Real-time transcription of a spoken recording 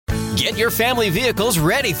Get your family vehicles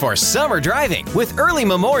ready for summer driving with early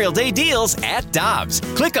Memorial Day deals at Dobbs.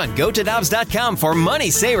 Click on GoToDobbs.com for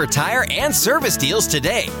money saver tire and service deals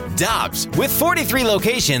today. Dobbs, with 43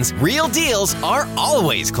 locations, real deals are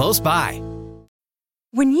always close by.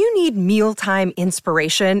 When you need mealtime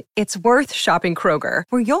inspiration, it's worth shopping Kroger,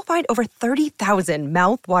 where you'll find over 30,000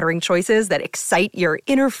 mouth-watering choices that excite your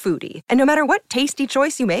inner foodie. And no matter what tasty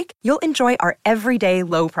choice you make, you'll enjoy our everyday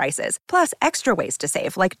low prices, plus extra ways to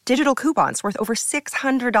save, like digital coupons worth over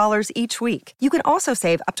 $600 each week. You can also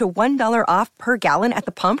save up to $1 off per gallon at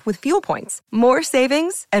the pump with fuel points. More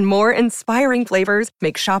savings and more inspiring flavors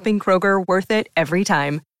make shopping Kroger worth it every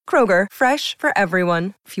time. Kroger, fresh for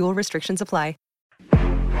everyone. Fuel restrictions apply.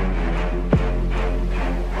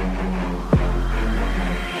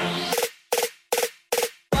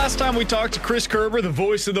 Last time we talked to Chris Kerber, the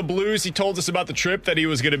voice of the Blues, he told us about the trip that he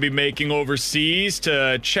was going to be making overseas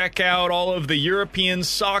to check out all of the European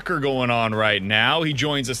soccer going on right now. He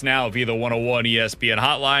joins us now via the 101 ESPN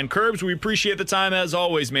hotline. Kerbs, we appreciate the time as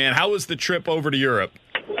always, man. How was the trip over to Europe?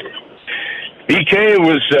 BK, it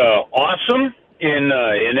was awesome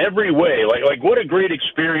in every way. Like what a great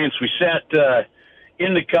experience. We sat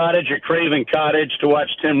in the cottage at Craven Cottage to watch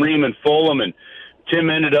Tim Ream and Fulham, and Tim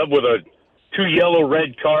ended up with a 2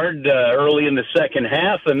 yellow-red card early in the second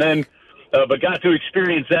half, and then but got to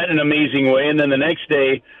experience that in an amazing way. And then the next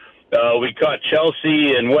day, we caught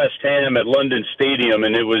Chelsea and West Ham at London Stadium,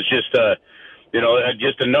 and it was just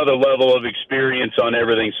just another level of experience on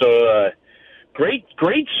everything. So great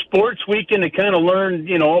sports weekend to kind of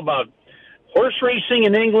learn about horse racing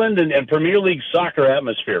in England and Premier League soccer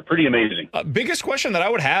atmosphere. Pretty amazing. Biggest question that I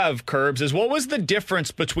would have, Kerbs, is what was the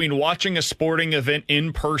difference between watching a sporting event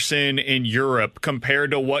in person in Europe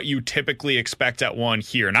compared to what you typically expect at one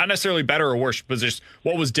here? Not necessarily better or worse, but just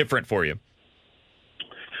what was different for you?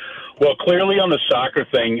 Well, clearly on the soccer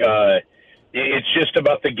thing, it's just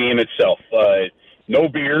about the game itself. No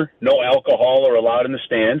beer, no alcohol are allowed in the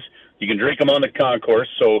stands. You can drink them on the concourse,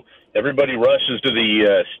 so everybody rushes to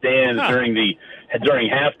the stands during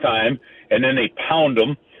halftime, and then they pound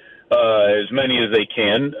them as many as they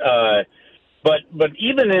can. But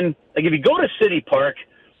even in if you go to City Park,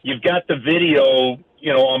 you've got the video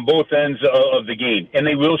on both ends of the game, and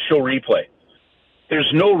they will show replay. There's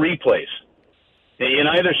no replays in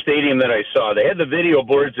either stadium that I saw. They had the video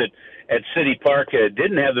boards at City Park.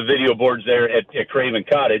 Didn't have the video boards there at Craven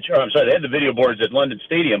Cottage. Or I'm sorry, they had the video boards at London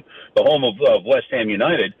Stadium, the home of West Ham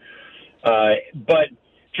United. But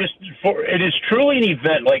it is truly an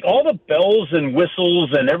event. Like all the bells and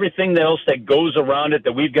whistles and everything else that goes around it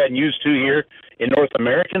that we've gotten used to here in North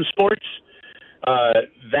American sports,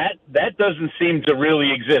 that doesn't seem to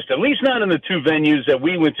really exist. At least not in the two venues that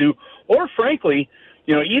we went to, or frankly,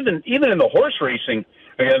 even in the horse racing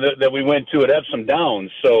that we went to at Epsom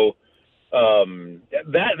Downs. So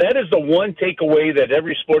that is the one takeaway, that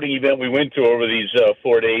every sporting event we went to over these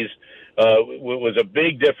 4 days was a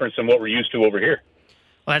big difference in what we're used to over here.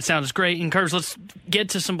 Well, that sounds great. And, Kerbs, let's get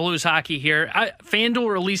to some Blues hockey here.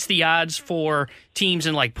 FanDuel released the odds for teams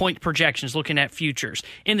in, point projections, looking at futures.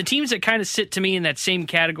 And the teams that kind of sit to me in that same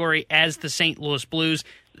category as the St. Louis Blues,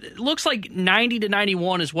 it looks like 90 to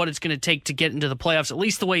 91 is what it's going to take to get into the playoffs, at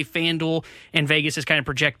least the way FanDuel and Vegas is kind of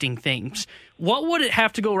projecting things. What would it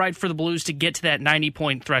have to go right for the Blues to get to that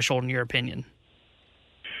 90-point threshold, in your opinion?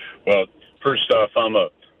 Well, first off, I'm a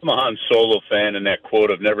Han Solo fan, and that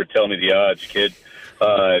quote of "never tell me the odds, kid."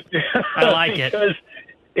 I like it. Because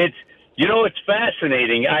it's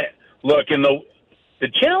fascinating. And the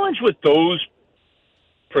challenge with those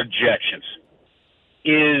projections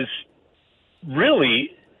is really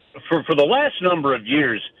for the last number of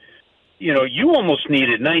years, you almost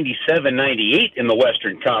needed 97, 98 in the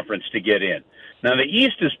Western Conference to get in. Now, the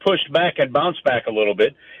East is pushed back and bounced back a little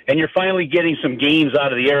bit, and you're finally getting some games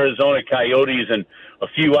out of the Arizona Coyotes and a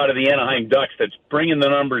few out of the Anaheim Ducks that's bringing the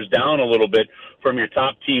numbers down a little bit from your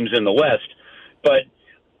top teams in the West. But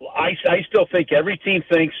I still think every team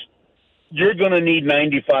thinks you're going to need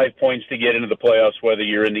 95 points to get into the playoffs, whether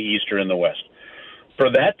you're in the East or in the West. For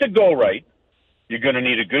that to go right, you're going to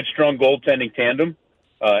need a good, strong goaltending tandem.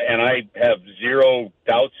 And I have zero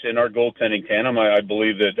doubts in our goaltending tandem. I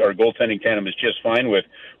believe that our goaltending tandem is just fine with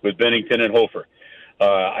Bennington and Hofer.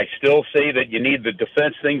 I still say that you need the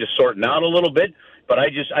defense thing to sort out a little bit, but I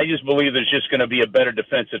just believe there's just going to be a better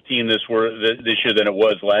defensive team this year than it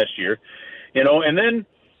was last year. And then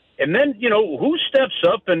who steps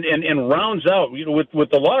up and rounds out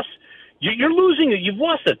with the loss. You've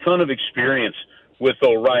lost a ton of experience with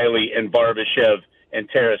O'Reilly and Barbashev and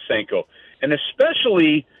Tarasenko. And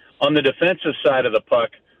especially on the defensive side of the puck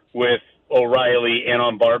with O'Reilly and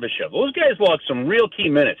on Barbashev. Those guys lost some real key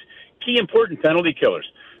minutes. key important penalty killers.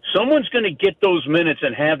 Someone's going to get those minutes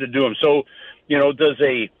and have to do them. So, does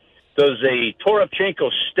a Toropchenko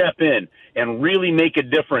step in and really make a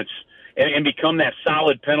difference and become that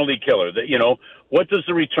solid penalty killer? That what does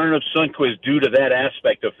the return of Sundqvist do to that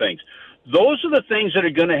aspect of things? Those are the things that are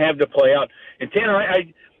going to have to play out. And Tanner,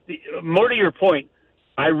 more to your point,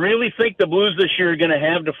 I really think the Blues this year are going to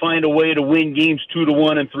have to find a way to win games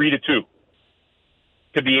 2-1 and 3-2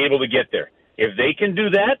 to be able to get there. If they can do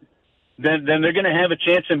that, then they're going to have a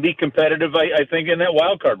chance and be competitive, I think, in that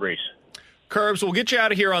wild card race. Kerbs, we'll get you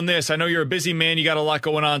out of here on this. I know you're a busy man. You got a lot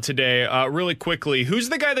going on today. Really quickly, who's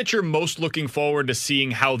the guy that you're most looking forward to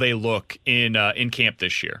seeing how they look in camp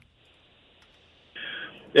this year?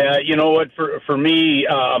 Yeah, you know what? For me,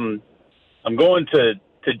 I'm going to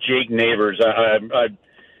Jake Neighbors.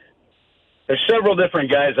 There's several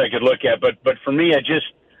different guys I could look at, but for me, I just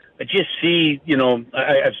see, you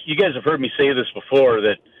guys have heard me say this before,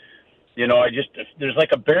 that there's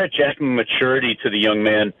like a Barrett Jackman maturity to the young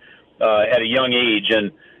man at a young age,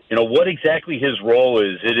 and what exactly his role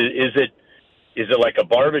is. Is it like a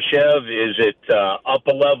Barbashev? Is it up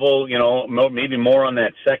a level? Maybe more on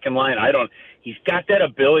that second line. He's got that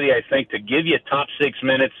ability, I think, to give you top 6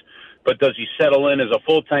 minutes, but does he settle in as a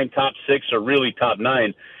full-time top 6 or really top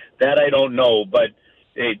 9? That I don't know, but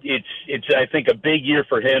it's I think a big year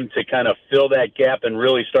for him to kind of fill that gap and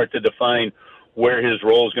really start to define where his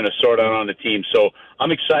role is going to sort out on the team. So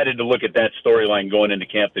I'm excited to look at that storyline going into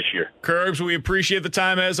camp this year. Kerbs, we appreciate the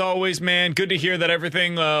time as always, man. Good to hear that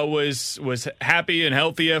everything was happy and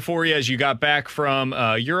healthy for you as you got back from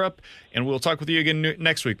Europe, and we'll talk with you again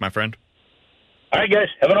next week, my friend. All right, guys.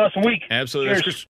 Have an awesome week. Absolutely. Cheers.